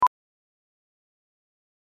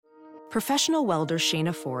Professional welder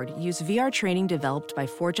Shayna Ford used VR training developed by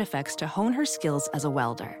ForgeFX to hone her skills as a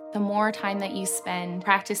welder. The more time that you spend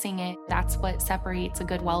practicing it, that's what separates a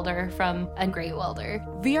good welder from a great welder.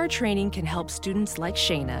 VR training can help students like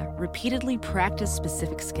Shayna repeatedly practice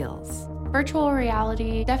specific skills. Virtual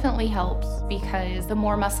reality definitely helps because the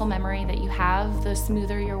more muscle memory that you have, the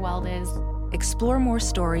smoother your weld is. Explore more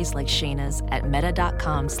stories like Shayna's at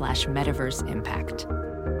meta.com/metaverseimpact.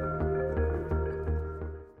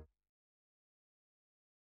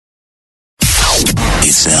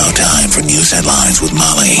 It's now time for news headlines with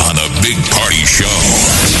Molly on the Big Party Show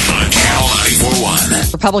on Channel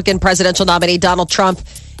 94.1. Republican presidential nominee Donald Trump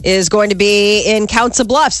is going to be in Council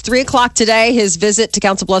Bluffs, 3 o'clock today. His visit to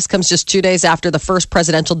Council Bluffs comes just 2 days after the first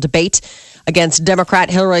presidential debate against Democrat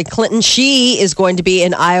Hillary Clinton. She is going to be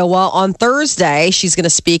in Iowa on Thursday. She's going to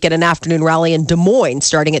speak at an afternoon rally in Des Moines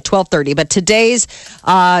starting at 12:30. But today's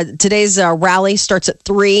rally starts at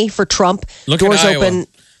 3 for Trump. Doors open.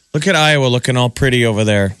 Look at Iowa looking all pretty over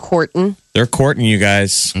there. Courting. They're courting you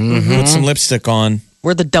guys. Mm-hmm. Put some lipstick on.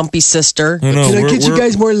 We're the dumpy sister. Can I get you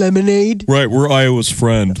guys more lemonade? Right, we're Iowa's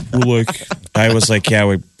friend. We're like, Iowa's like, yeah,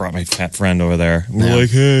 we brought my fat friend over there. We're like,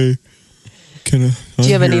 hey, can I? Do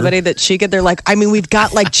you have anybody that she could? They're like, I mean, we've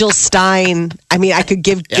got like Jill Stein. I mean, I could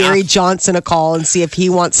give Gary Johnson a call and see if he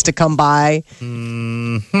wants to come by.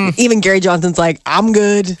 Mm-hmm. Even Gary Johnson's like, I'm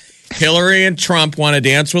good. Hillary and Trump want to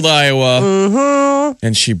dance with Iowa. Mm-hmm.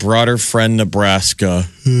 And she brought her friend Nebraska.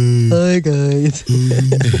 Hi, guys.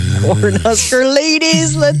 Cornhusker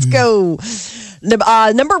ladies, let's go.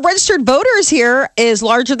 Number of registered voters here is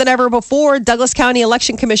larger than ever before. Douglas County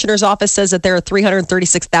Election Commissioner's Office says that there are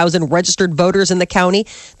 336,000 registered voters in the county.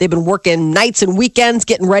 They've been working nights and weekends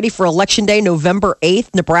getting ready for Election Day, November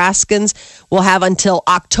 8th. Nebraskans will have until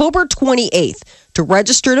October 28th to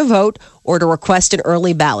register to vote or to request an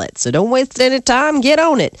early ballot. So don't waste any time. Get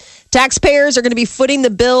on it. Taxpayers are going to be footing the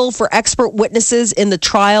bill for expert witnesses in the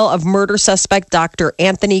trial of murder suspect Dr.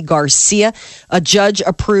 Anthony Garcia. A judge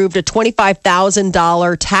approved a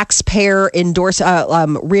 $25,000 taxpayer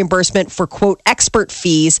reimbursement for, quote, expert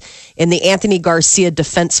fees in the Anthony Garcia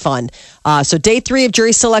Defense Fund. So day 3 of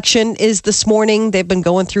jury selection is this morning. They've been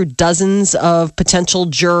going through dozens of potential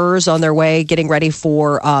jurors on their way, getting ready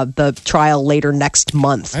for the trial later next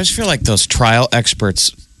month. I just feel like those trial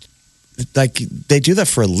experts, like they do that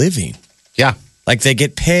for a living. Yeah. Like they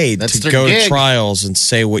get paid to go to trials and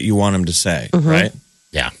say what you want them to say, right?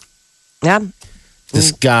 Yeah. Yeah.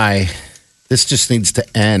 This guy, this just needs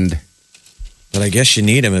to end. But I guess you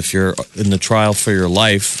need him if you're in the trial for your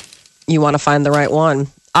life. You want to find the right one.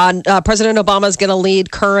 President Obama is going to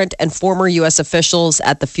lead current and former U.S. officials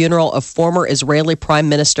at the funeral of former Israeli Prime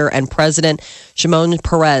Minister and President Shimon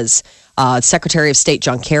Peres. Secretary of State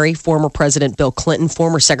John Kerry, former President Bill Clinton,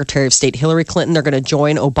 former Secretary of State Hillary Clinton. They're going to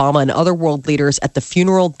join Obama and other world leaders at the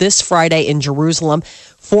funeral this Friday in Jerusalem.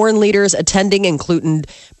 Foreign leaders attending, including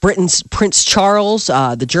Britain's Prince Charles,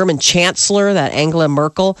 the German Chancellor, that Angela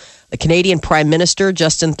Merkel, the Canadian Prime Minister,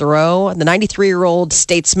 Justin Trudeau. The 93-year-old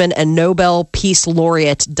statesman and Nobel Peace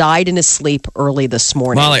Laureate died in his sleep early this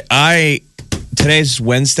morning. Molly, today's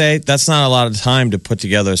Wednesday. That's not a lot of time to put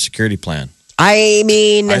together a security plan. I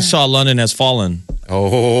mean, I saw London Has Fallen.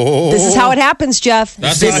 Oh, this is how it happens, Jeff.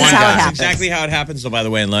 That's how it happens. That's exactly how it happns, though, by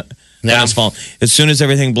the way, in London Has Fallen. As soon as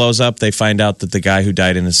everything blows up, they find out that the guy who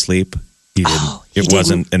died in his sleep, it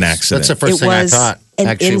wasn't an accident. That's the first thing I thought. An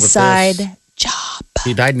actually, inside job.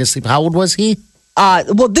 He died in his sleep. How old was he?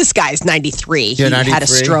 Well, this guy's 93. He had a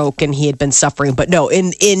stroke and he had been suffering. But no,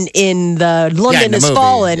 in the London Has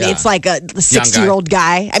Fallen, it's like a 60-year-old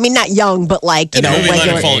guy. I mean, not young, but like, you know,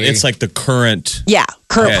 regular. It's like the current. Yeah,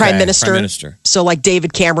 current Prime Minister. Prime Minister. So like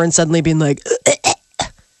David Cameron suddenly being like,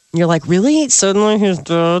 and you're like, really? Suddenly he's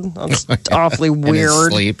dead? That's awfully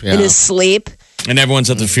weird. In his sleep. And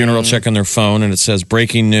everyone's at the funeral checking their phone and it says,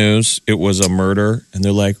 breaking news, it was a murder. And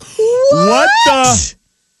they're like, what the?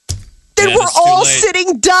 Then we're all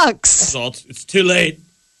sitting ducks. It's too late.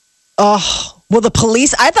 Oh, well, the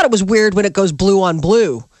police, I thought it was weird when it goes blue on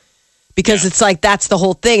blue because it's like, that's the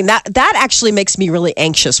whole thing. That actually makes me really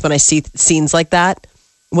anxious when I see scenes like that.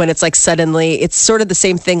 When it's like suddenly, it's sort of the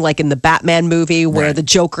same thing like in the Batman movie where the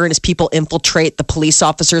Joker and his people infiltrate the police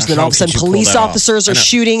officers and then all of a sudden police officers are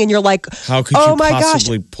shooting and you're like, how could you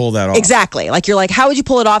possibly pull that off? Exactly. Like you're like, how would you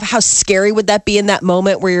pull it off? How scary would that be in that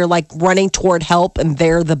moment where you're like running toward help and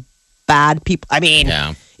they're the bad people? I mean,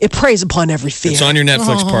 it preys upon every fear. It's on your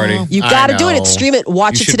Netflix party. You got to do it. Stream it.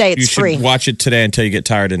 Watch it today. It's free. Watch it today until you get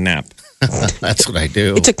tired and nap. That's what I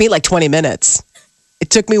do. It took me like 20 minutes. It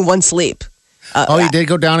took me one sleep. You did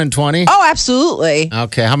go down in 20? Oh, absolutely.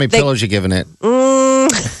 Okay. How many pillows you giving it?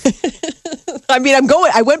 I mean,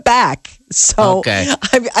 I went back. So, Okay.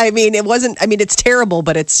 I mean, it wasn't, I mean, it's terrible,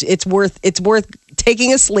 but it's worth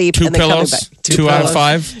taking a sleep. Two and then coming pillows? back. Two out of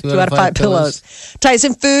five? 2 out of 5 pillows.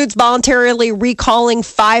 Tyson Foods voluntarily recalling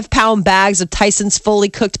 5-pound bags of Tyson's fully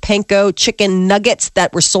cooked panko chicken nuggets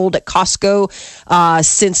that were sold at Costco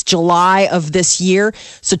since July of this year.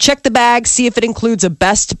 So check the bag, see if it includes a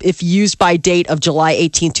best if used by date of July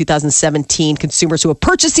 18, 2017. Consumers who have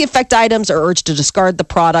purchased the affected items are urged to discard the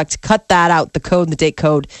product, cut that out, the code and the date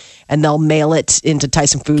code, and they'll mail it into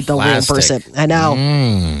Tyson Food. They'll reimburse it. I know.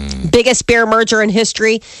 Biggest beer merger in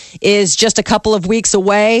history is just a couple of weeks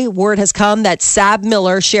away. Word has come that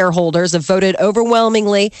SABMiller shareholders have voted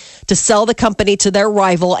overwhelmingly to sell the company to their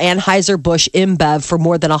rival Anheuser-Busch InBev for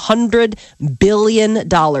more than $100 billion.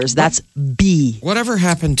 That's B. Whatever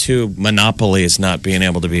happened to monopolies not being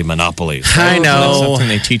able to be monopolies? I know. That's something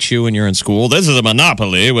they teach you when you're in school. This is a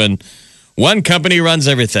monopoly when one company runs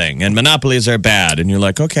everything and monopolies are bad. And you're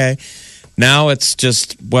like, okay. Now it's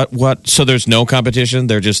just what? So there's no competition.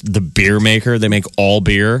 They're just the beer maker. They make all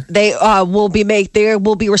beer. They will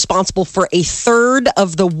be responsible for a third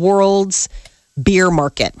of the world's beer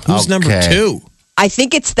market. Who's number 2? I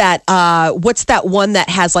think it's that. What's that one that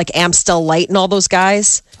has like Amstel Light and all those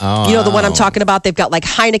guys? Oh. You know the one I'm talking about. They've got like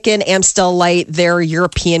Heineken, Amstel Light. They're a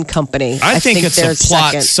European company. I think it's they're a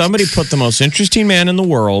plot. second. Somebody put the most interesting man in the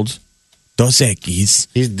world, Dos Equis.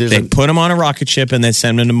 They put him on a rocket ship and they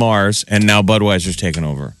send him to Mars, and now Budweiser's taking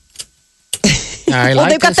over.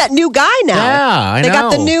 They've got that new guy now. Yeah, They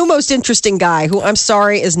got the new most interesting guy, who I'm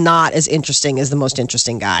sorry is not as interesting as the most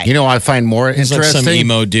interesting guy. You know, I find more He's interesting. like some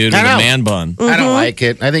emo dude with a man bun. I don't like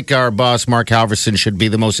it. I think our boss, Mark Halverson, should be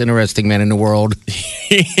the most interesting man in the world.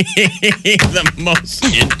 The most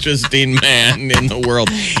interesting man in the world.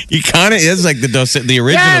 He kind of is like the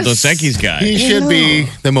original Dos Equis guy. He should be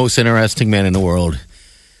the most interesting man in the world.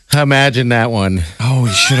 Imagine that one. Oh, we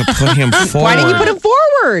should have put him forward. Why didn't you put him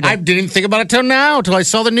forward? I didn't think about it till now, till I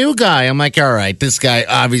saw the new guy. I'm like, all right, this guy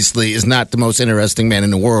obviously is not the most interesting man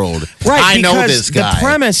in the world. Right, I know because this guy. The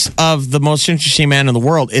premise of the most interesting man in the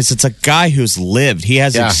world is it's a guy who's lived. He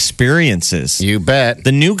has experiences. You bet.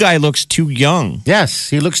 The new guy looks too young. Yes,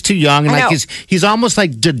 he looks too young, and I like know. he's almost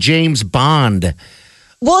like the James Bond.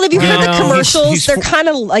 Well, have you heard the No, commercials? he's they're kind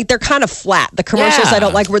of flat. The commercials Yeah. I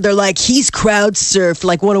don't like where they're like, he's crowd surfed,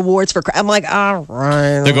 like won awards for. I'm like, all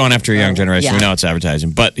right. They're going after a young generation. Yeah. We know it's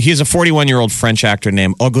advertising. But he's a 41-year-old French actor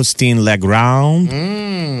named Augustin Legrand.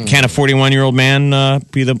 Can a 41-year-old man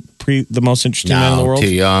be the most interesting man in the world?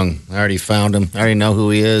 Too young. I already found him. I already know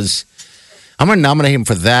who he is. I'm going to nominate him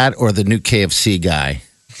for that or the new KFC guy.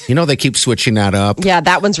 You know, they keep switching that up. Yeah,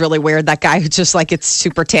 that one's really weird. That guy who's just like, it's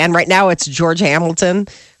super tan. Right now, it's George Hamilton,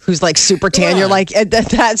 who's like super tan. You're like,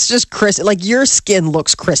 that's just crisp. Like, your skin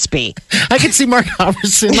looks crispy. I can see Mark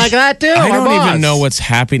Halverson like that, too. I our don't boss. even know what's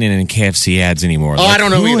happening in KFC ads anymore. Oh, I don't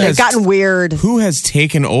know either. It's gotten weird. Who has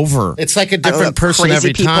taken over? It's like a different person crazy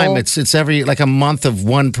every time. people. It's every like a month of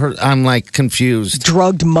one person. I'm like confused.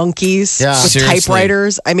 Drugged monkeys Yeah. with Seriously.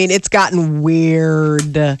 typewriters. I mean, it's gotten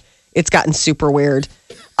weird. It's gotten super weird.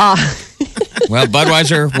 Well,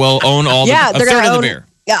 Budweiser will own all Yeah, a they're third going to of own the beer.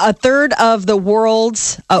 a third of the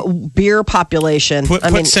world's beer population.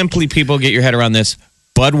 Put simply, people, get your head around this.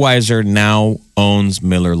 Budweiser now owns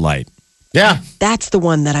Miller Lite. Yeah. that's the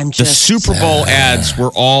one that I'm The just. Super Bowl ads were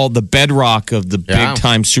all the bedrock of the Yeah. big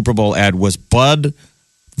time Super Bowl ad was Bud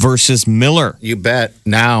versus Miller. You bet.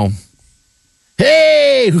 Now.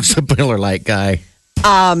 Hey, who's the Miller Lite guy?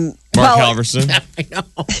 Mark Halverson. I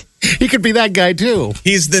know. He could be that guy, too.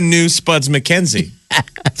 He's the new Spuds McKenzie.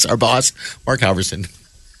 That's our boss, Mark Halverson.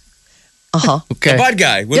 The Okay. Bud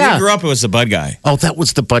guy. When Yeah. we grew up, it was the Bud guy. Oh, that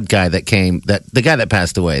was the Bud guy that came. The guy that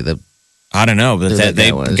passed away. I don't know, but Who that they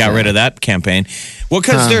guy was, got yeah. rid of that campaign. Well,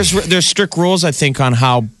 because there's strict rules, I think, on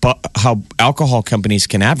how alcohol companies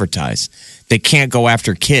can advertise. They can't go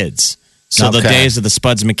after kids. So the Okay. days of the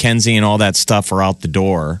Spuds McKenzie and all that stuff are out the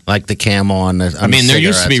door. Like the camo on the. I mean, there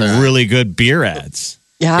used to be cigarettes, really good beer ads.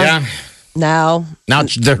 Yeah. Now Now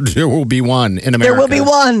there will be one in America. there will be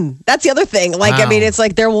one. That's the other thing. Like, I Wow. mean, it's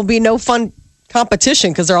like there will be no fun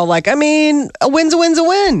competition because they're all like, I mean, a win's a win's a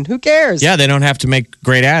win. Who cares? Yeah, they don't have to make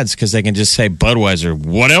great ads because they can just say Budweiser.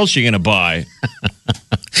 What else are you going to buy?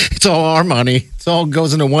 It's all our money. It all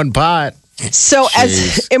goes into one pot. So,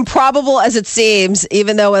 as improbable as it seems,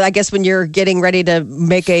 even though I guess when you're getting ready to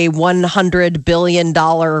make a $100 billion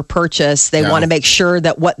purchase, they want to make sure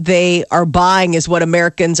that what they are buying is what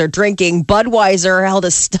Americans are drinking. Budweiser held a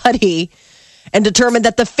study and determined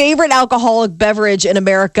that the favorite alcoholic beverage in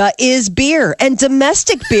America is beer, and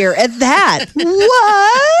domestic beer at that.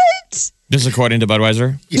 What? Just according to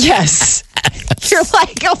Budweiser? Yes. You're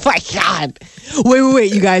like, oh my God.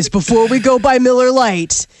 Wait, you guys, before we go by Miller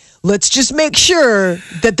Lite, let's just make sure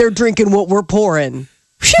that they're drinking what we're pouring.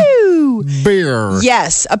 Phew! Beer.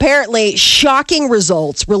 Yes, apparently shocking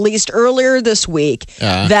results released earlier this week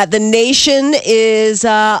that the nation is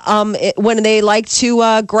when they like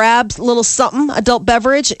to grab a little something, adult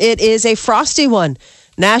beverage, it is a frosty one.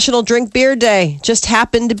 National Drink Beer Day just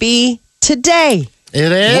happened to be today.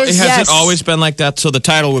 It is? Has it always been like that? So the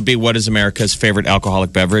title would be, what is America's favorite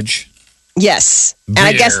alcoholic beverage? Yes. Beer. And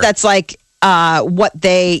I guess that's like what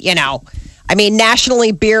they, I mean,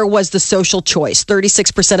 nationally, beer was the social choice.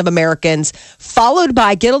 36% of Americans, followed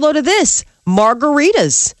by, get a load of this,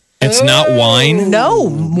 margaritas. It's not wine? No,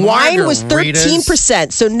 wine was Margaritas.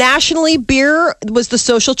 13%. So nationally, beer was the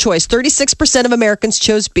social choice. 36% of Americans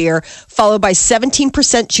chose beer, followed by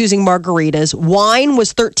 17% choosing margaritas. Wine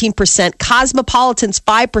was 13%, cosmopolitans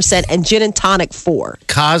 5%, and gin and tonic 4%.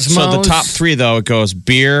 Cosmos. So the top three, though, it goes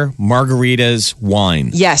beer, margaritas,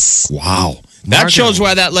 wine. Yes. Wow. That shows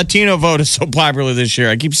why that Latino vote is so popular this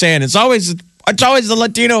year. I keep saying it's always the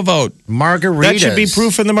Latino vote. Margaritas. That should be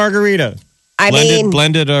proof in the margarita. I mean,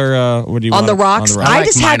 blended or what do you on want? the rocks. On the rocks. I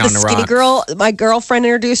just like had mine the on the skinny rocks. girl. My girlfriend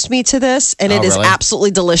introduced me to this, and it is really?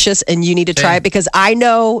 absolutely delicious. And you need to try it because I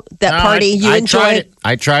know that party you I enjoyed. tried it.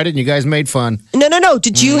 I tried it, and you guys made fun. No.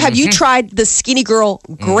 Did you have you tried the skinny girl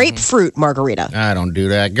grapefruit margarita? I don't do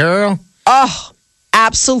that, girl. Oh,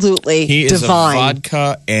 absolutely He is divine. a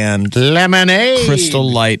vodka and Lemonade. Crystal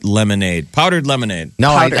Light lemonade, powdered lemonade. No,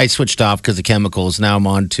 Powder. I switched off because of chemicals. Now I'm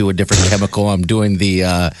on to a different chemical. I'm doing the,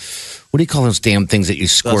 what do you call those damn things that you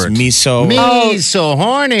Those squirt? miso. Me so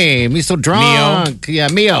horny. Me so drunk. Yeah,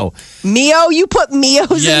 Mio. Mio, you put Mios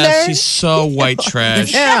in there. Yes, he's so white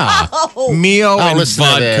trash. Yeah. Mio and listen to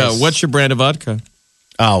vodka. this. What's your brand of vodka?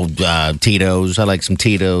 Oh, Tito's. I like some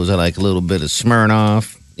Tito's. I like a little bit of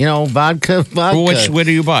Smirnoff. Vodka. Well, what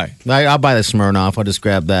do you buy? I'll buy the Smirnoff. I'll just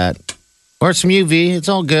grab that. Or some UV. It's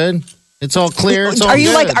all good. It's all clear. It's all Are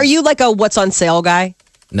you good. are you like a what's on sale guy?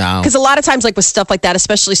 No. Because a lot of times, like with stuff like that,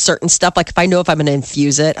 especially certain stuff, like if I know if I'm going to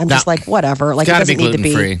infuse it, I'm just No. like whatever. Like It's it got to be doesn't need to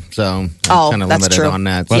gluten be. free. So I'm Oh, kind of that's limited true. on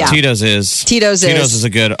that. Well, Yeah. Tito's is. Tito's is a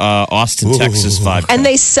good Austin, Texas vodka. And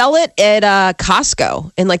they sell it at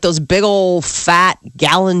Costco in like those big old fat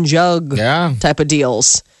gallon jug Yeah. type of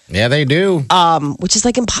deals, Yeah, they do. which is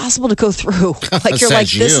like impossible to go through. Like you're like,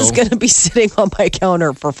 Says this you. is going to be sitting on my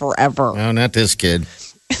counter for forever. Oh, not this kid.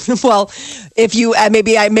 Well, if you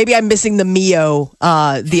maybe I'm missing the Mio,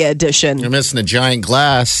 the edition. You're missing a giant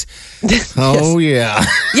glass. Oh, yeah.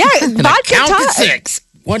 Yeah, vodka Count to top. 6.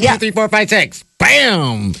 1, 2, Yeah. 3, 4, 5, 6.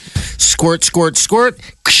 Bam. Squirt, squirt, squirt.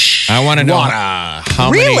 I want to know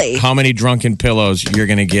Water. Really? how many drunken pillows you're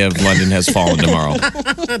going to give London Has Fallen tomorrow.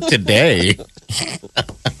 Today.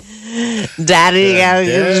 Daddy, got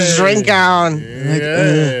to drink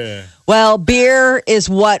on. Well, beer is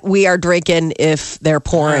what we are drinking if they're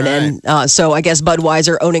pouring in. So I guess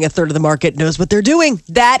Budweiser, owning a third of the market, knows what they're doing.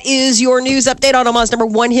 That is your news update on Omaha's number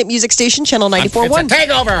one hit music station, Channel It's 94.1. a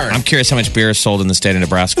takeover. I'm curious how much beer is sold in the state of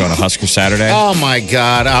Nebraska on a Husker Saturday. Oh, my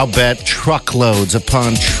God. I'll bet truckloads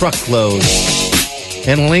upon truckloads.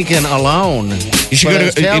 In Lincoln alone. You should For go to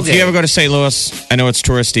this if tailgate. you ever go to St. Louis. I know it's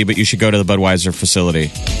touristy, but you should go to the Budweiser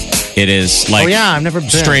facility. It is like Oh, yeah, I've never been.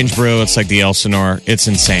 strange brew. It's like the Elsinore. It's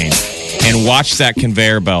insane. And watch that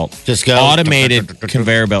conveyor belt. Just go. Automated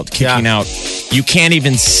conveyor belt kicking Yeah. out. You can't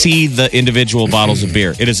even see the individual bottles of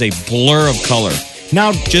beer. It is a blur of color.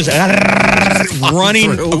 Now, Just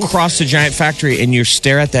running through. across the giant factory, and you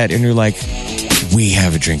stare at that, and you're like, "We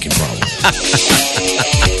have a drinking problem."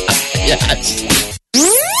 yes.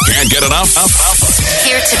 Can't get enough?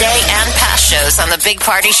 Hear today and past shows on the Big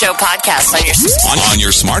Party Show podcast on your On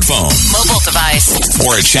your smartphone mobile device.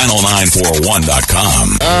 or at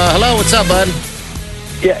channel941.com. Hello, what's up, bud?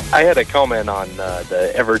 Yeah, I had a comment on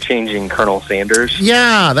the ever-changing Colonel Sanders.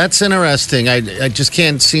 Yeah, that's interesting. I just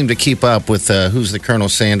can't seem to keep up with who's the Colonel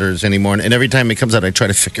Sanders anymore. And every time it comes out, I try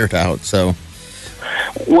to figure it out. So,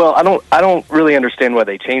 Well, I don't really understand why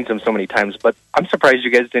they changed them so many times, but I'm surprised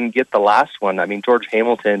you guys didn't get the last one. I mean, George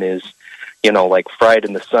Hamilton is, like fried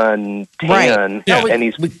in the sun, tan, Yeah. and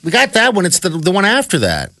he's we got that one. It's the one after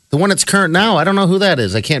that. The one that's current now. I don't know who that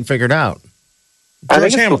is. I can't figure it out. I think George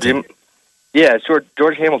it's still Hamilton. Yeah, it's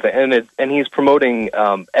George Hamilton, and he's promoting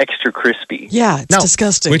extra crispy. Yeah, it's No.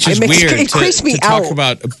 disgusting. Which is It weird It creeps me to out. talk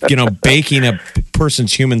about, baking a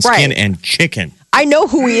person's human skin Right. and chicken. I know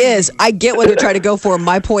who he is. I get what they're trying to go for.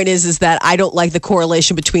 My point is that I don't like the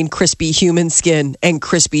correlation between crispy human skin and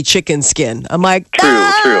crispy chicken skin. I'm like,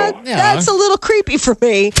 True. That's a little creepy for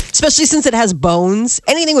me, especially since it has bones.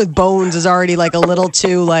 Anything with bones is already like a little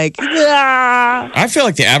too like. I feel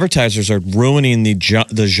like the advertisers are ruining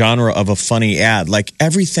the genre of a funny ad. Like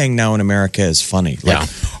everything now in America is funny. Like,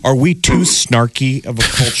 are we too snarky of a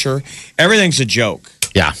culture? Everything's a joke.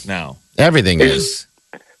 Yeah. Now Everything is.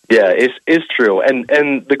 Yeah, it's true, and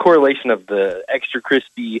the correlation of the extra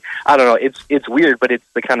crispy, I don't know, it's weird, but it's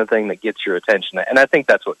the kind of thing that gets your attention, and I think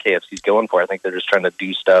that's what KFC's going for. I think they're just trying to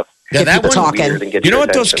do stuff. Yeah, that people one talking. Weird and get you know your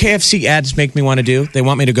what those attention. KFC ads make me want to do? They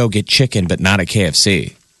want me to go get chicken, but not at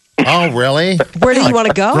KFC. Oh, really? Where do you want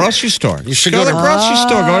to go? Grocery store. You should go go to the to- grocery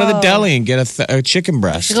store. Go to the deli and get a chicken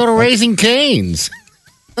breast. You go to Raising Cane's.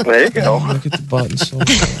 There you go. Look at the button. So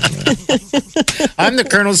I'm the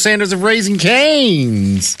Colonel Sanders of Raising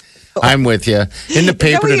Cane's. I'm with you. In the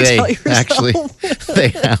paper what you today, tell yourself? actually, they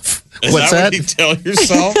have. Is What's that? What you tell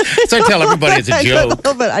yourself? So I tell everybody it's a joke.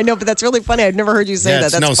 I know, but that's really funny. I've never heard you say Yeah, that.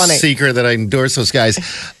 it's That's no funny. secret that I endorse those guys.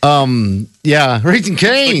 Yeah, Raising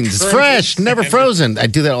Cane's, fresh, never frozen. I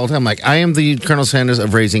do that all the time. Like, I am the Colonel Sanders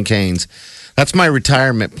of Raising Cane's. That's my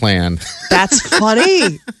retirement plan. That's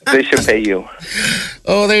funny. They should pay you.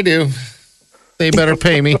 Oh, they do. They better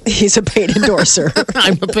pay me. He's a paid endorser.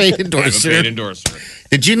 I'm a paid endorser. Paid endorser.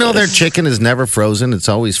 Did you know their chicken is never frozen? It's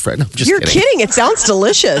always fresh. No, I'm just You're kidding. It sounds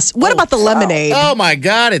delicious. What about the lemonade? Oh my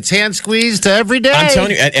God, it's hand squeezed every day. I'm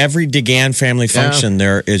telling you, at every DeGan family function,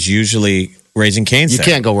 there is usually Raising Cane's. You there.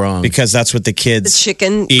 can't go wrong. because that's what the kids The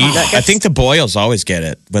chicken eat. nuggets. I think the Boyles always get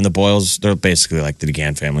it. When the Boyles, they're basically like the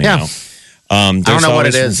DeGan family Yeah. now. I don't There's know what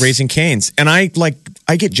always it is. Raising Cane's, and I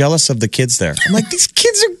get jealous of the kids there. I'm like, these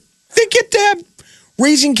kids they get to have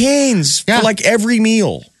Raising Cane's Yeah. for like every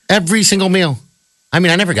meal. Every single meal. I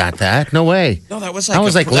mean, I never got that. No way. No, that was That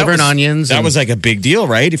was like liver and onions That and- was like a big deal,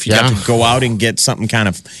 right? If you got Yeah. to go out and get something kind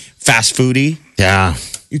of fast foody, Yeah.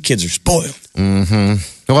 you kids are spoiled.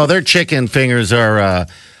 Well, their chicken fingers are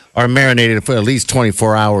marinated for at least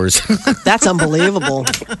 24 hours. That's unbelievable.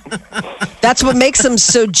 That's what makes them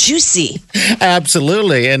so juicy.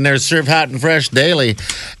 Absolutely. And they're served hot and fresh daily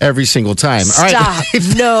every single time. All Stop.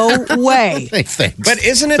 right. No way. Thanks. But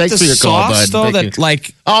isn't it Thanks the for your call, sauce bud. though Thank that you.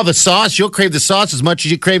 like? Oh, the sauce. You'll crave the sauce as much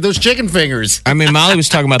as you crave those chicken fingers. I mean, Molly was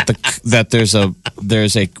talking about that there's a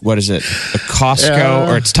what is it? A Costco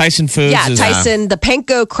or it's Tyson Foods? Yeah, is- Tyson, the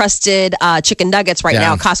panko crusted chicken nuggets right Yeah.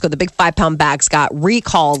 now. Costco, the big 5-pound bags got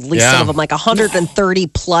recalled. At least Yeah. some of them, like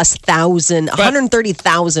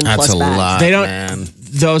 130,000 That's plus a bags. lot, They don't. man.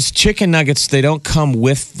 Those chicken nuggets, they don't come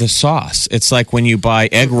with the sauce. It's like when you buy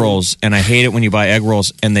egg rolls, and I hate it when you buy egg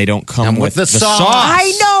rolls and they don't come with the sauce.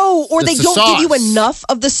 I know. Or they It's the don't give you sauce. enough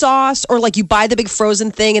of the sauce, or like you buy the big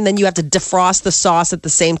frozen thing and then you have to defrost the sauce at the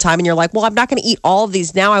same time. And you're like, well, I'm not going to eat all of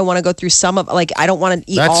these now. I want to go through some of, like, I don't want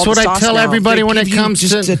to eat all That's the what I sauce tell now. everybody when it Give you comes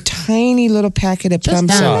just to. a tiny little packet of plum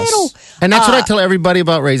a sauce. little. And that's what I tell everybody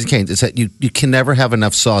about Raising Cane's is that you can never have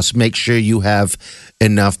enough sauce. Make sure you have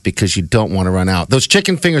enough because you don't want to run out. Those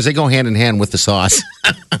chicken fingers, they go hand in hand with the sauce.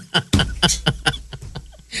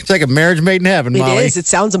 It's like a marriage made in heaven, It Molly. is. It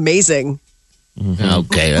sounds amazing.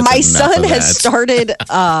 Okay. that's My enough son of has that. started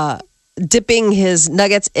dipping his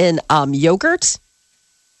nuggets in yogurt.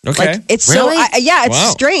 Okay. Like it's Really? so yeah, it's Wow.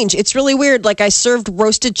 strange. It's really weird. Like I served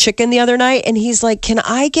roasted chicken the other night, and he's like, "Can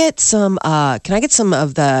I get some of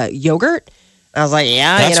the yogurt?" I was like,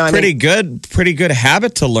 "Yeah, That's I pretty mean, good. Pretty good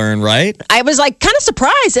habit to learn, right? I was like kind of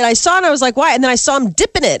surprised, and I saw it, and I was like, "Why?" And then I saw him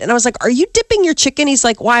dipping it, and I was like, "Are you dipping your chicken?" He's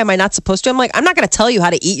like, "Why am I not supposed to?" I'm like, "I'm not going to tell you how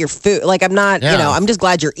to eat your food. Like I'm not, Yeah. I'm just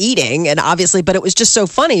glad you're eating." And obviously, but it was just so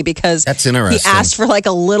funny because That's he interesting. asked for like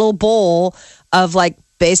a little bowl of like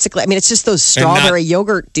basically, I mean, it's just those And not- strawberry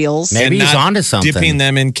yogurt deals. Maybe And he's not onto something. Dipping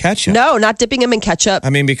them in ketchup. No, not dipping them in ketchup.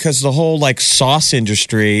 I mean, because the whole like sauce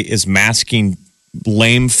industry is masking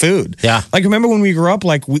lame food. Yeah. Like remember when we grew up,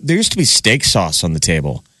 like there used to be steak sauce on the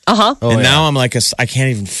table. Uh-huh. Oh, and yeah. now I'm like, I can't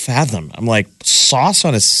even fathom. I'm like, sauce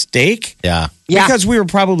on a steak? Yeah. Yeah. Because we were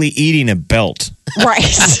probably eating a belt. Right.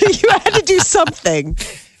 So you had to do something.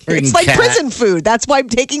 Eating It's like cat. prison food. That's why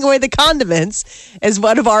taking away the condiments is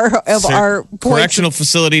one of our points. Correctional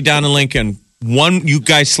facility down in Lincoln. You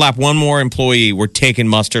guys slap one more employee, we're taking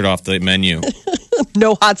mustard off the menu.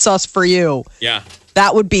 No hot sauce for you. Yeah.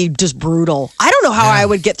 That would be just brutal. I don't know how I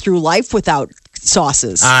would get through life without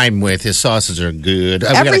sauces. I'm with his sauces are good. We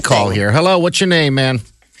got a call Everything. here. Hello, what's your name, man?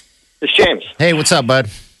 It's James. Hey, what's up, bud?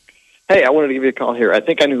 Hey, I wanted to give you a call here. I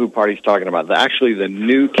think I knew who Party's talking about. Actually, the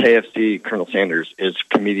new KFC Colonel Sanders is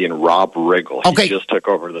comedian Rob Riggle. Okay. He just took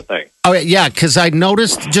over the thing. Oh, yeah, because I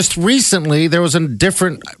noticed just recently there was a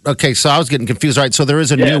different. Okay, so I was getting confused. Right, so there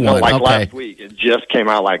is a new one. Like okay. last week. It just came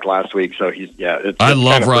out like last week. So he's, it's I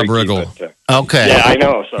love kind of Rob freaky, Riggle. but, Okay. Yeah, I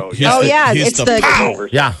know. So He's it's the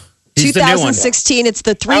Yeah. He's the new one. 2016. It's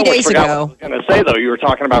the 3 I almost days forgot ago. what I was going to say, though. You were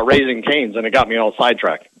talking about Raising Cane's, and it got me all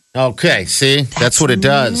sidetracked. Okay, see? That's what it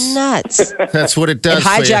does. Nuts. That's what it It does.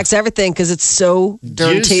 hijacks everything because it's so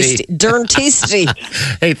darn Juicy. tasty. Darn tasty.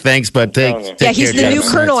 Hey, thanks, bud. Take Yeah, he's care, the new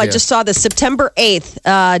guys. colonel. I Yeah. just saw the September 8th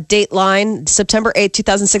dateline, September 8th,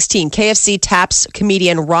 2016. KFC taps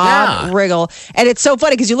comedian Rob Riggle. And it's so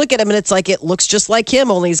funny because you look at him and it's like it looks just like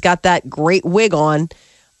him, only he's got that great wig on.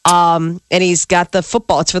 And he's got the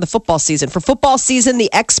football. It's for the football season. For football season,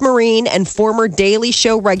 the ex-Marine and former Daily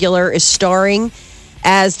Show regular is starring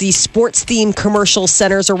as the sports-themed commercial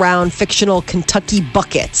centers around fictional Kentucky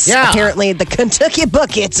Buckets. Yeah. Apparently, the Kentucky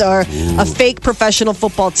Buckets are a fake professional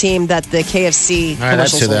football team that the KFC All right,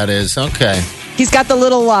 that's commercials who hold. that is. Okay. He's got the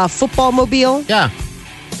little football mobile. Yeah.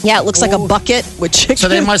 Yeah, it looks like a bucket with chicken. So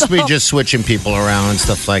they must be just switching people around and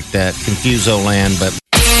stuff like that. Confuso land, but.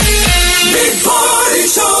 Big Party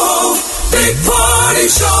Show. Big Party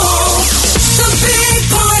Show. The Big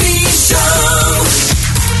Party Show.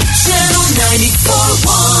 Channel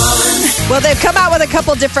 94.1. Well, they've come out with a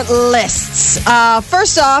couple different lists.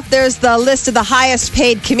 First off, there's the list of the highest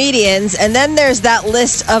paid comedians, and then there's that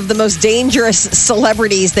list of the most dangerous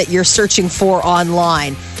celebrities that you're searching for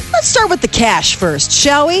online. Let's start with the cash first,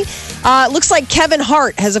 shall we? It looks like Kevin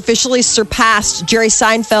Hart has officially surpassed Jerry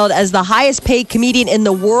Seinfeld as the highest paid comedian in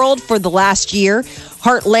the world for the last year.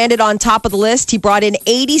 Hart landed on top of the list. He brought in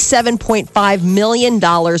 $87.5 million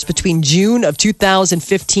between June of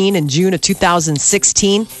 2015 and June of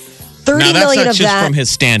 2016. $30 Now, that's million not of just that. from his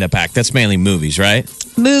stand-up act. That's mainly movies, right?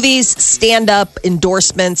 Movies, stand-up,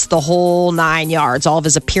 endorsements, the whole 9 yards. All of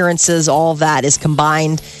his appearances, all of that is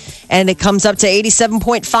combined. And it comes up to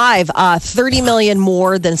 87.5, $30 million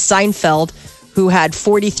more than Seinfeld, who had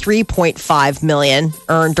 $43.5 million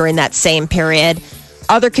earned during that same period.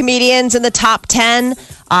 Other comedians in the top 10,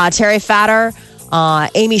 Terry Fatter,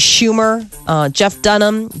 Amy Schumer, Jeff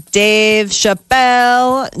Dunham, Dave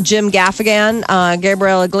Chappelle, Jim Gaffigan,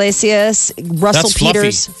 Gabriel Iglesias, Russell That's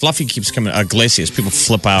Peters. Fluffy keeps coming. Iglesias, people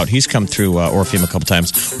flip out. He's come through Orpheum a couple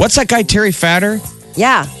times. What's that guy, Terry Fatter?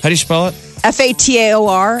 Yeah. How do you spell it?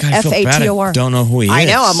 F-A-T-A-O-R. God, I feel bad. F-A-T-O-R. I don't know who he is. I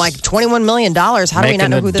know. I'm like, $21 million. How do we not Making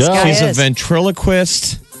know a who this dough. guy He's is? a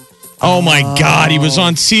ventriloquist. Oh my God! He was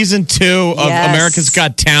on season 2 of Yes. America's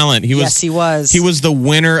Got Talent. Yes, he was. He was the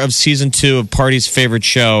winner of season 2 of Party's favorite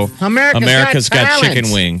show, America's Got Got Talent.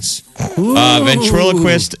 Chicken Wings.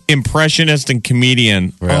 Ventriloquist, impressionist, and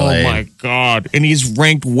comedian. Really? Oh my God! And he's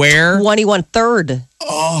ranked where? 21 third.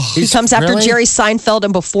 He comes after really? Jerry Seinfeld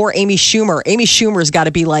and before Amy Schumer. Amy Schumer's got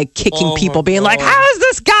to be like kicking people, being like, how is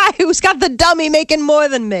this guy who's got the dummy making more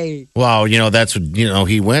than me? Well, that's what,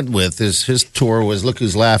 he went with. His tour was Look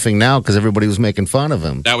Who's Laughing Now because everybody was making fun of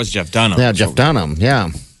him. That was Jeff Dunham. Yeah, Jeff Dunham. Yeah.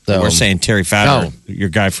 So, We're saying Terry Fatter, your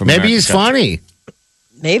guy from maybe America's he's Got funny.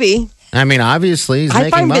 Maybe. I mean, obviously, he's I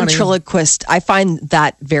making find money. ventriloquist, I find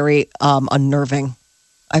that very unnerving.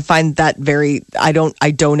 I find that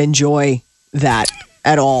I don't enjoy that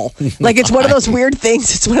at all. Like, it's one of those weird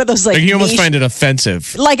things. It's one of those, like You almost niche- find it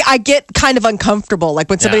offensive. like, I get kind of uncomfortable. Like,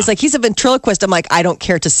 when somebody's like, he's a ventriloquist, I'm like, I don't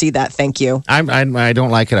care to see that. Thank you. I don't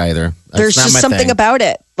like it either. That's There's not just my something thing. about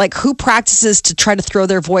it. Like, who practices to try to throw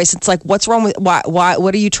their voice? It's like, what's wrong with why?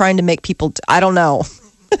 What are you trying to make people? I don't know.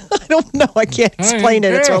 I don't know. I can't explain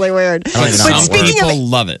it. It's really weird. don't even know But how it speaking People of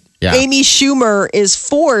love it. Yeah. Amy Schumer is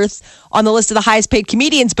 4th on the list of the highest paid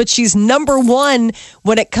comedians, but she's number 1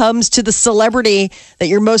 when it comes to the celebrity that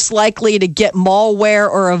you're most likely to get malware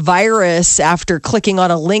or a virus after clicking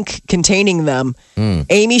on a link containing them.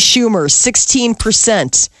 Amy Schumer,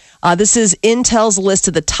 16%. This is Intel's list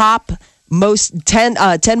of the top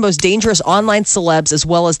 10 most dangerous online celebs, as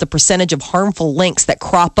well as the percentage of harmful links that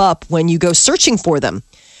crop up when you go searching for them.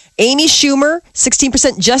 Amy Schumer,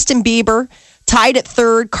 16%. Justin Bieber, tied at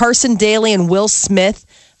 3rd, Carson Daly and Will Smith,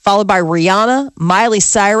 followed by Rihanna, Miley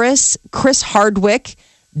Cyrus, Chris Hardwick,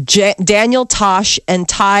 Daniel Tosh, and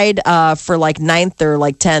tied for like 9th or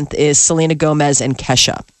like 10th is Selena Gomez and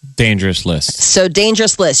Kesha. Dangerous list. So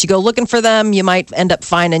dangerous list. You go looking for them, you might end up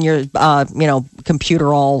finding your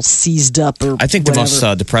computer all seized up or I think the whatever.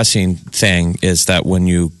 most depressing thing is that when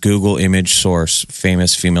you Google image source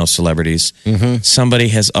famous female celebrities, somebody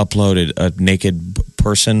has uploaded a naked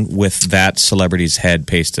person with that celebrity's head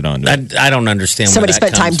pasted onto it. I don't understand. Somebody where that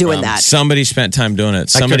spent time comes doing from. that. Somebody spent time doing it. Like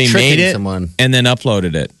Somebody they're made tricking it someone. and then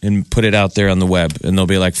uploaded it and put it out there on the web. And there'll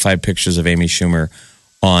be like 5 pictures of Amy Schumer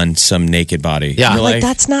on some naked body. Yeah. You're Like,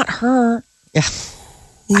 that's not her. Yeah.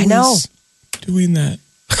 I know. who's doing that.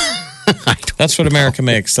 That's what America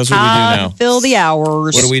makes. That's what we do now. Fill the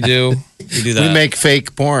hours. What do we do? We do that. We make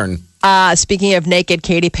fake porn. Speaking of naked,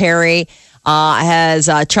 Katy Perry has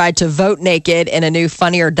tried to vote naked in a new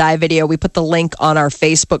Funny or Die video. We put the link on our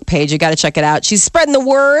Facebook page. You got to check it out. She's spreading the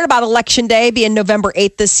word about Election Day being November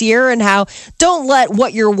 8th this year and how don't let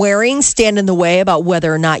what you're wearing stand in the way about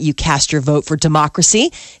whether or not you cast your vote for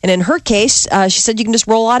democracy. And in her case, she said you can just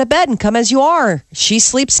roll out of bed and come as you are. She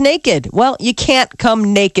sleeps naked. Well, you can't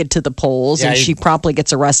come naked to the polls, and she promptly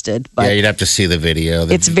gets arrested. But Yeah, you'd have to see the video.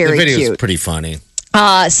 It's very The video's cute. pretty funny.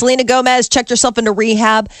 Selena Gomez checked herself into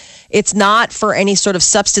rehab. It's not for any sort of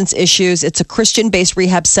substance issues. It's a Christian-based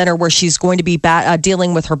rehab center where she's going to be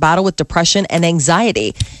dealing with her battle with depression and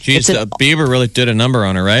anxiety. Jeez, Bieber really did a number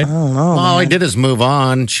on her, right? Well, all he did is move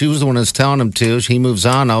on. She was the one who's telling him to. He moves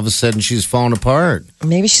on. All of a sudden, she's falling apart.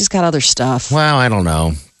 Maybe she's got other stuff. Well, I don't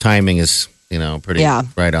know. Timing is, pretty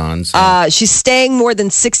right on. So. She's staying more than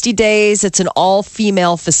 60 days. It's an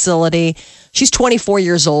all-female facility. She's 24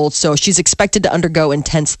 years old, so she's expected to undergo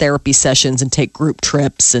intense therapy sessions and take group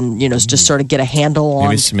trips and, just sort of get a handle on.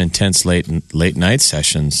 Maybe some intense late night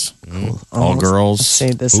sessions. All girls. Let's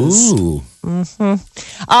say this Ooh. is.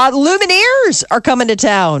 Lumineers are coming to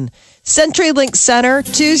town. CenturyLink Center,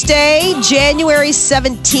 Tuesday, January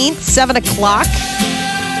 17th, 7 o'clock.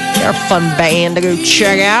 They're a fun band to go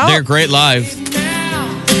check out. They're great live.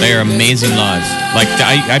 They are amazing live. Like,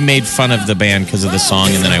 I made fun of the band because of the song,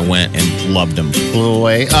 and then I went and loved them. Blew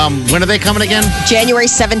away. When are they coming again? January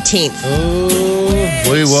 17th. Oh,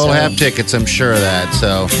 we will have tickets, I'm sure of that.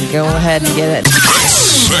 So go ahead and get it.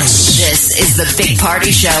 This is the Big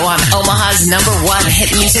Party Show on Omaha's #1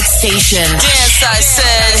 hit music station. Yes, I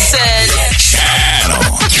said.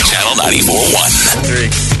 Channel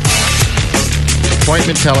 94.1.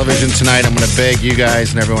 Appointment television tonight. I'm going to beg you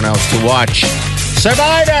guys and everyone else to watch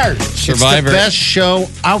Survivor. It's the best show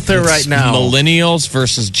out there right now. Millennials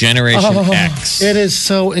versus Generation X. It is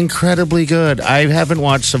so incredibly good. I haven't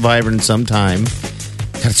watched Survivor in some time.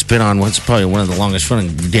 It's been on once, probably one of the longest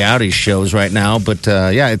running reality shows right now. But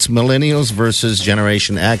it's Millennials versus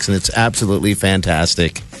Generation X, and it's absolutely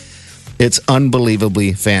fantastic. It's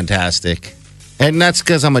unbelievably fantastic. And that's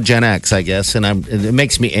because I'm a Gen X, I guess, and it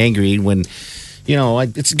makes me angry when.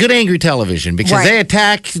 It's good angry television because they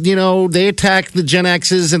attack the Gen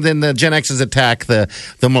X's and then the Gen X's attack the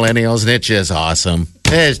millennials, and it's just awesome.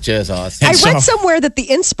 It's just awesome. I read somewhere that the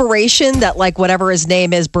inspiration that whatever his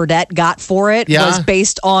name is, Burdett got for it was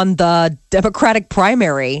based on the Democratic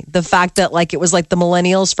primary. The fact that it was the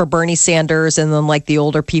millennials for Bernie Sanders and then the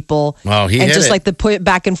older people. Well, he and hit just it. the put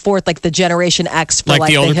back and forth the Generation X for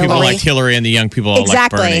the older Hillary. people like Hillary and the young people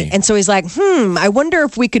exactly. like Bernie. And so he's like, I wonder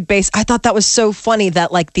if we could base. I thought that was so funny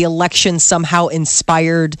that the election somehow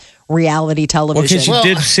inspired reality television. Because you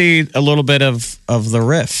did see a little bit of the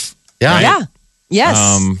riff. Yeah. Right? Yeah. Yes.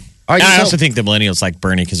 I also think the millennials like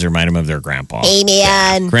Bernie because they remind them of their grandpa.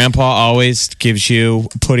 Amen. Grandpa always gives you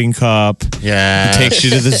a pudding cup. Yeah. He takes you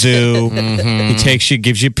to the zoo. He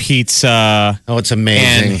gives you pizza. Oh, it's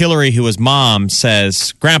amazing. And Hillary, who was mom,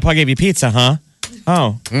 says, Grandpa gave you pizza, huh?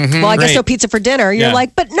 Oh. Well, I guess Great. no pizza for dinner. You're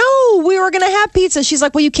but no, we were going to have pizza. She's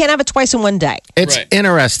like, well, you can't have it twice in one day. It's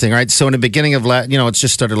interesting, right? So in the beginning of it's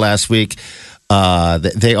just started last week.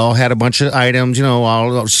 They all had a bunch of items,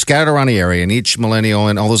 all scattered around the area, and each millennial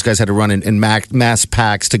and all those guys had to run in mass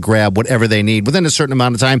packs to grab whatever they need within a certain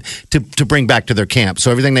amount of time to bring back to their camp. So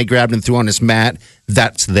everything they grabbed and threw on this mat,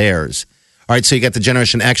 that's theirs. All right, so you got the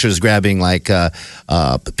Generation Xers grabbing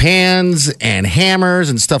pans and hammers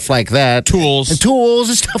and stuff like that, tools and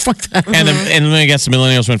stuff like that. And then I guess the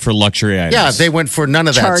millennials went for luxury items. Yeah, they went for none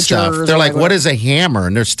of that stuff. They're like, "What is a hammer?"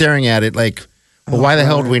 And they're staring at it like. Well, why the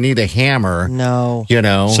hell do we need a hammer? No.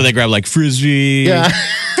 So they grab frisbee. Yeah.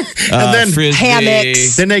 And then frisbee.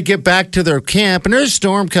 Hammocks. Then they get back to their camp, and there's a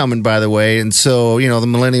storm coming, by the way. And so,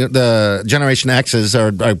 the Generation X's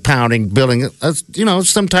are pounding, building,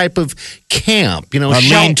 some type of camp, a shelter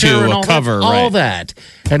lean-to, and a all cover, that, all right. that.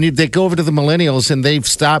 And they go over to the millennials, and they've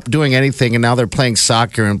stopped doing anything, and now they're playing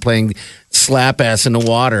soccer and playing slap ass in the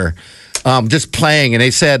water. Just playing, and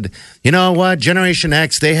they said, you know what, Generation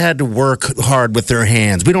X, they had to work hard with their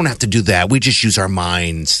hands. We don't have to do that. We just use our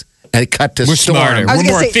minds. and cut to We're storm. smarter. I was We're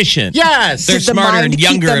gonna more say- efficient. Yes. They're Did the smarter mind and keep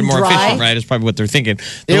younger them and more dry? efficient, right? Is probably what they're thinking.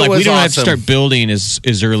 They're It like, we was don't have to awesome. start building as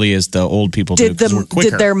early as the old people do. Did 'Cause we're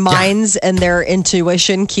quicker. their minds and their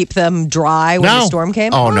intuition keep them dry when the storm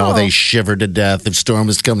came? Oh, no, they shivered to death. If storm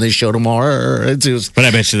was coming, they showed them more. It was, But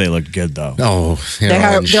I bet you they looked good though. oh, you know,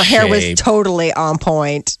 in Their hair was shape. totally on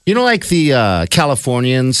point. You know, like the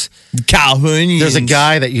Californians. Calhoun. There's a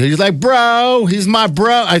guy that he's like, bro, he's my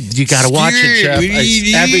bro. You got to watch it, Jeff. What are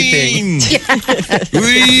you Everything. what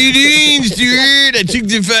are you doing, Stuart? I took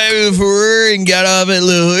the 504 and got off at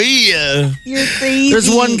La Jolla. You're crazy. There's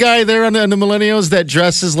one guy there on the Millennials that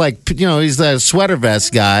dresses like, you know, he's a sweater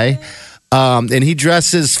vest guy. And he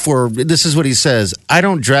dresses for, this is what he says, I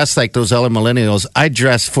don't dress like those other Millennials. I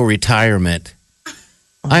dress for retirement.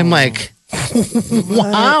 I'm like,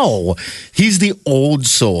 wow. He's the old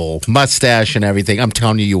soul, mustache and everything. I'm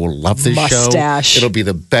telling you, you will love this Mustache. show. It'll be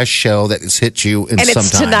the best show that has hit you in And some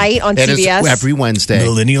it's time. tonight on It is CBS? every Wednesday.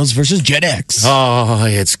 Millennials versus Gen X. Oh,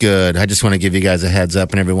 it's good. I just want to give you guys a heads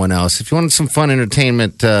up and everyone else. If you want some fun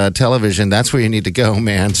entertainment television, that's where you need to go,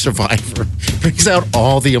 man. Survivor brings out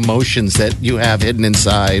all the emotions that you have hidden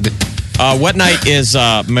inside. What night is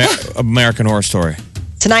American Horror Story?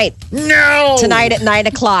 Tonight. No! Tonight at 9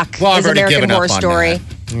 o'clock Well, I've is already American given up Horror on Story.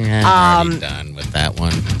 that. Yeah, I'm already done with that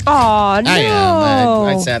one. Oh, no. I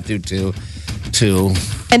am. I sat through two.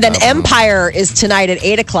 And then Empire is tonight at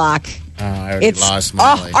 8 o'clock. I already lost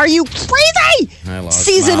Molly. Oh, are you crazy? I lost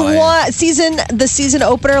season Molly. The season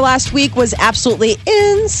opener last week was absolutely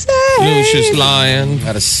insane. Lucius Lyon.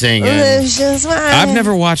 Gotta sing it. Lucius Lyon. I've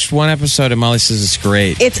never watched one episode, and Molly says it's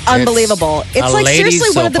great. It's unbelievable. It's a like ladies'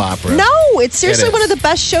 seriously one of the soap opera. No, it's seriously It one of is. the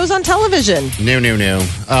best shows on television. New.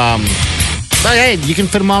 But hey, you can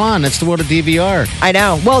fit them all on. That's the world of DVR. I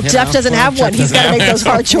know. Well, Jeff know? doesn't Well, have one. Jeff He's got to doesn't make those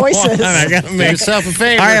hard choices. I gotta Do make yourself a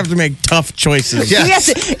favor. I have to make tough choices. Yeah. Yes,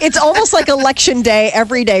 it's almost like election day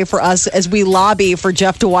every day for us as we lobby for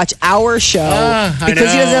Jeff to watch our show I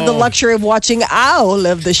because he doesn't have the know. luxury of watching all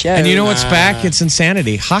of the show. And you know what's back? It's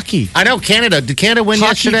insanity. Hockey. I know Canada. Did Canada win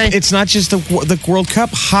Hockey. yesterday? It's not just the World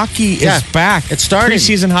Cup. Hockey Yeah. is back. It's starting.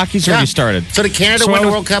 Preseason hockey's already started. So did Canada So win I the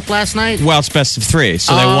was- World Cup last night? Well, it's best of 3,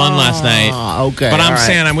 so they won last night. Okay. But I'm all right.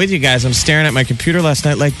 saying, I'm with you guys. I'm staring at my computer last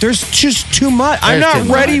night like, there's just too much. I'm There's not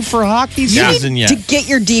too ready much. for hockey You need season yet. to get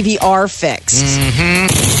your DVR fixed.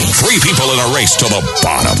 3 people in a race to the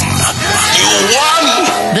bottom. You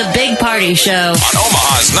won The Big Party Show. on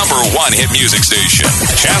Omaha's #1 hit music station,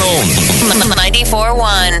 Channel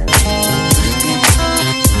 94.1.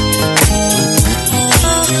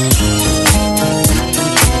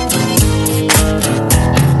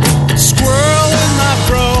 Squirrel in my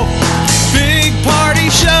fro. Big party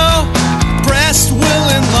show. Breast will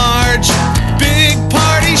enlarge. Big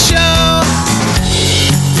party show.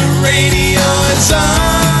 The radio is on.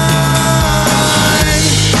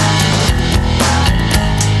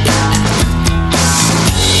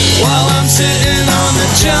 While I'm sitting on the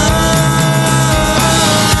john.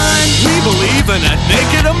 We believe in a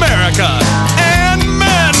naked America and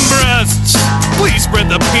man breasts. Please spread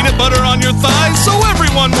the peanut butter on your thighs so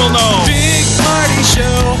everyone will know. Big party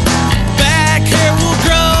show. Back hair will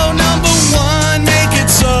grow. #1, make it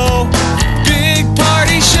so. Big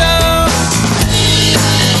party show.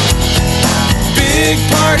 Big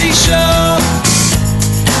party show.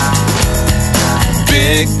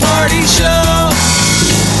 Big party show.